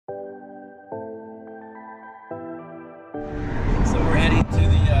So we're heading to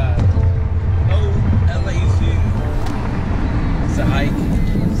the old LA Zoo. It's a hike.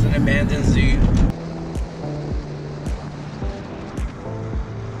 It's an abandoned zoo.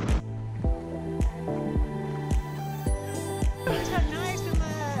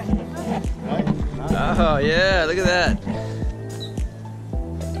 Oh yeah, look at that.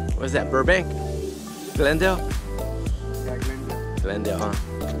 What's that, Burbank? Glendale? Yeah, Glendale. Glendale, huh?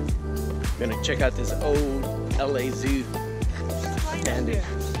 Gonna check out this old LA Zoo. Abandoned.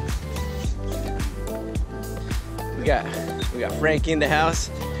 We got Frankie in the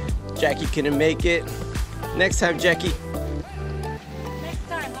house. Jackie couldn't make it. Next time, Jackie. Next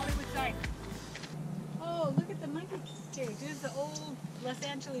time, Hollywood side. Oh, look at the monkey cage. This is the old Los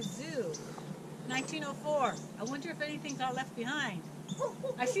Angeles Zoo. 1904. I wonder if anything got left behind.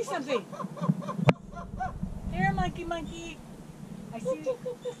 I see something. Here, monkey, monkey. I see.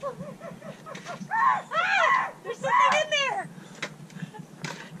 There's something in there.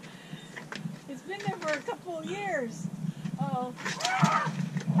 It's been there for a couple of years. Uh-oh.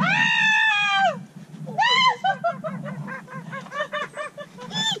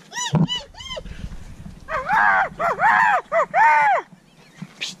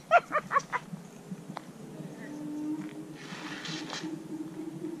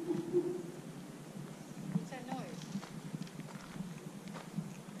 What's that noise?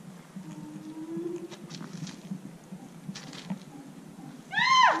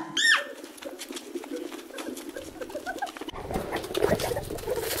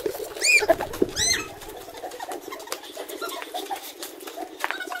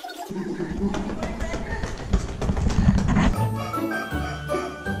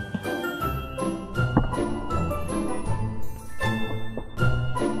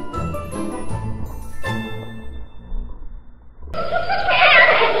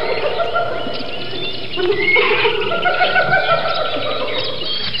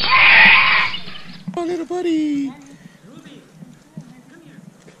 Oh, little buddy.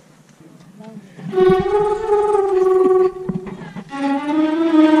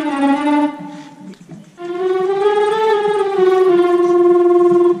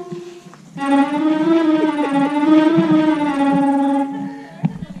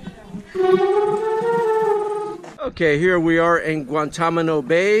 Okay, here we are in Guantanamo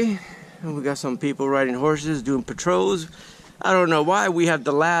Bay, and we got some people riding horses, doing patrols. I don't know why we have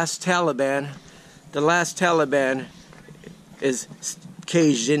the last Taliban. The last Taliban is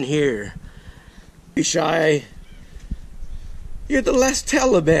caged in here. Be shy. You're the last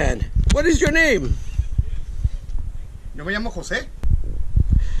Taliban. What is your name? Yo me llamo José.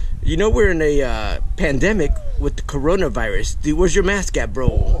 You know we're in a pandemic with the coronavirus. Dude, where's your mask at, bro?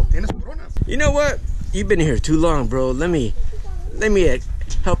 Oh, tienes coronas. You know what? You've been here too long, bro. Let me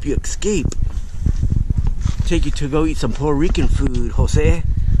help you escape. Take you to go eat some Puerto Rican food, Jose.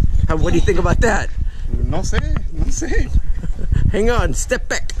 What do you think about that? No sé, no sé. Hang on, step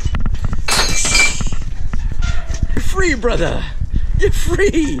back. You're free, brother. You're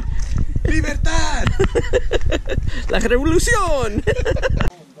free. Libertad. La revolución.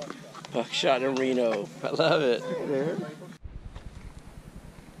 Buckshot in Reno. I love it.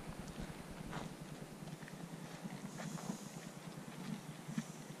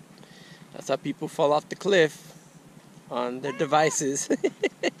 That's how people fall off the cliff on their devices. This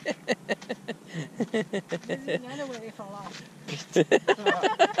is another way they fall off.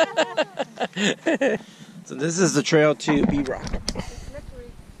 So this is the trail to B-Rock. It's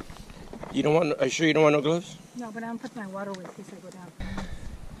slippery. You don't want? Are you sure you don't want no gloves? No, but I'm putting my water away in case I go down.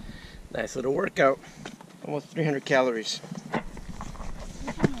 Nice little workout. Almost 300 calories.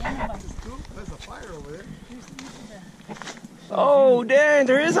 There's a fire over there. Oh, dang!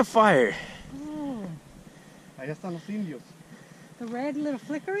 There is a fire. Oh, Allá están los indios. the red little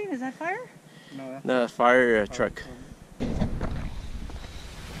flickering, is that fire? No, that's No, fire truck.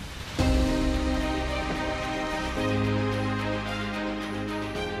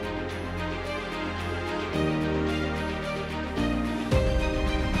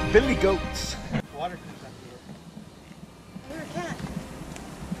 Billy goats. water comes out here. I hear a cat.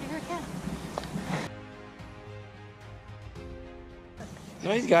 I hear a cat. No,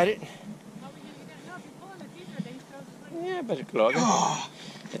 he's got it. No, if you're pulling the teaser, they throw the flicker. Yeah, better que lo haga.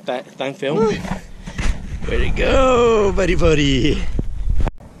 Está en film. Way to go, buddy buddy.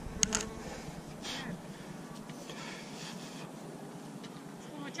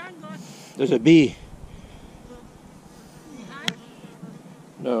 Como changos. There's a bee.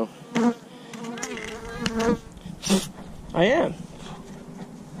 No. I am.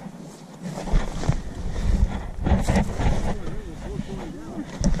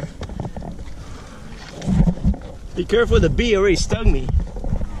 Be careful, the bee already stung me.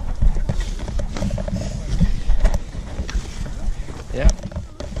 Yeah.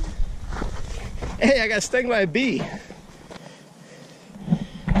 Hey, I got stung by a bee.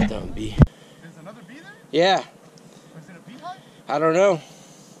 Dumb bee. There's another bee there? Yeah. Was it a beehive? I don't know.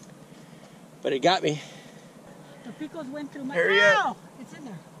 But it got me. The picos went through my Hurry up. Ow! It's in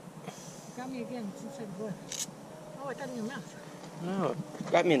there. It got me again. It's inside the blood. Oh, I thought in your mouth. No,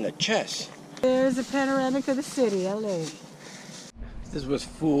 it got me in the chest. There's a panoramic of the city, LA. This was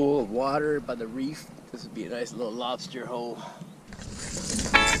full of water by the reef. This would be a nice little lobster hole.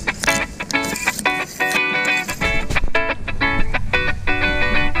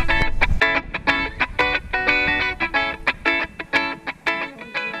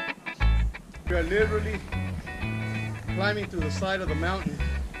 We are literally climbing to the side of the mountain.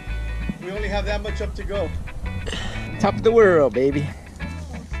 We only have that much up to go. Top of the world, baby.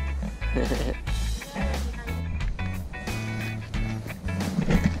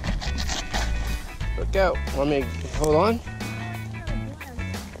 Look out. Want me to hold on?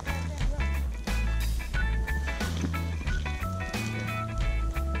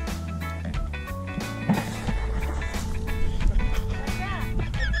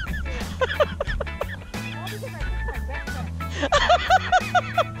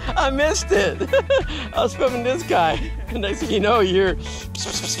 I missed it. I was filming this guy. Next thing you know, you're...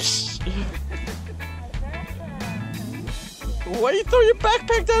 Why you throw your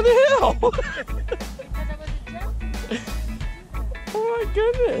backpack down the hill? Oh my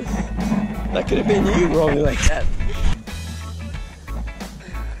goodness. That could have been you rolling like that.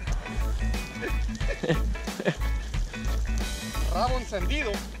 Rabo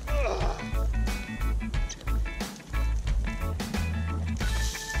encendido.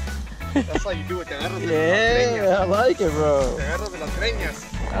 That's how you do it. Te agarras de las greñas. Yeah, I like it, bro. Te agarras de las greñas.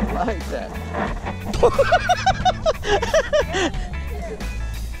 I like that.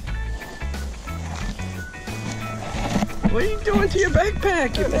 What are you doing to your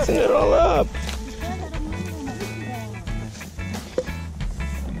backpack? You're messing it all up.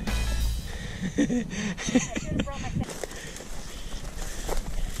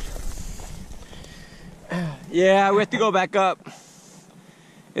 Yeah, we have to go back up.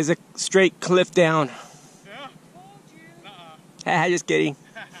 It's a straight cliff down. Yeah. Haha, just kidding.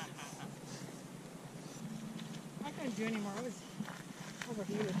 I couldn't do anymore. I was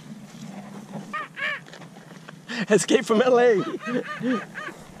overheated. Escape from LA.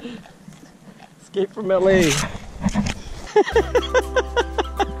 Escape from LA.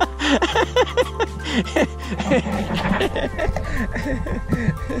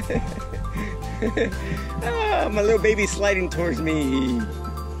 Ah, my little baby sliding towards me.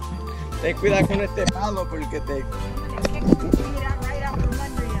 Ten cuidado con este palo porque te... Right out from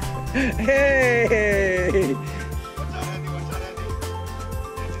under you. Hey!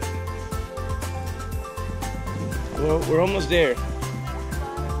 Well, we're almost there.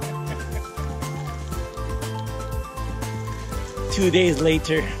 Two days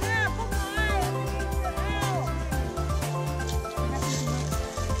later.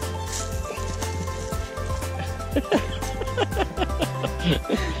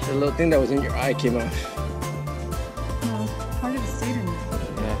 The little thing that was in your eye came off. No, part of it stayed in there.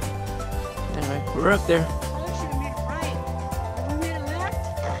 Yeah. Anyway, we're up there. Oh, we should have made it right. If we made it left,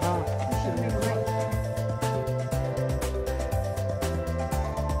 we should have made it right.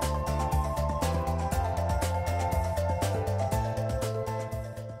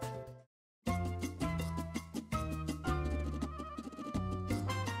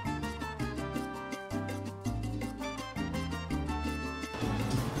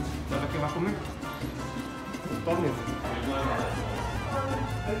 ¿Sabes qué va a comer? Tostones.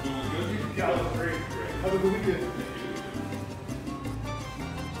 Have a good weekend.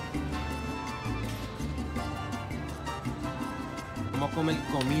 Vamos a comer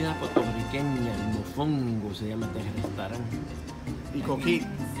comida puertorriqueña, el mofongo se llama este restaurante. Y coquí.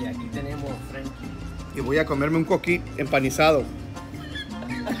 Y aquí tenemos Frankie. Y voy a comerme un coquí empanizado.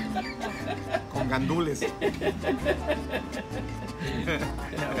 Con gandules.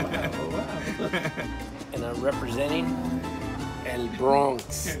 And I'm representing El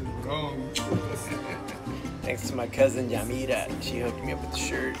Bronx. Thanks to my cousin Yamira. She hooked me up with the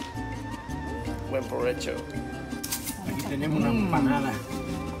shirt. Buen provecho. Aquí tenemos una empanada.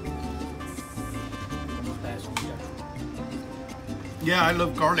 ¿Cómo está eso, muchacho? Yeah, I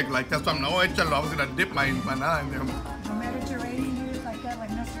love garlic like that. So I'm no, échalo. I was gonna dip my empanada in there. No Mediterranean use like that,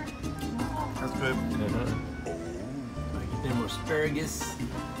 like mustard? That's good. Aquí tenemos asparagus.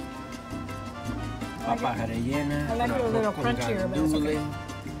 Papas rellenas. I like it a little crunchier, but it's okay.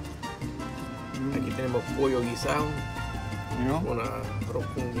 Aquí Aquí tenemos pollo guisado, You know? con arroz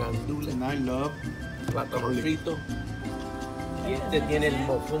con gandules, And I love plátano frito. Y este tiene el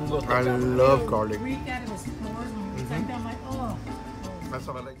mofongo I tocado. love garlic. Reek out of his pores and it's like that, I'm like, oh. That's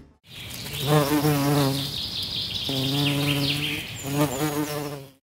what I like.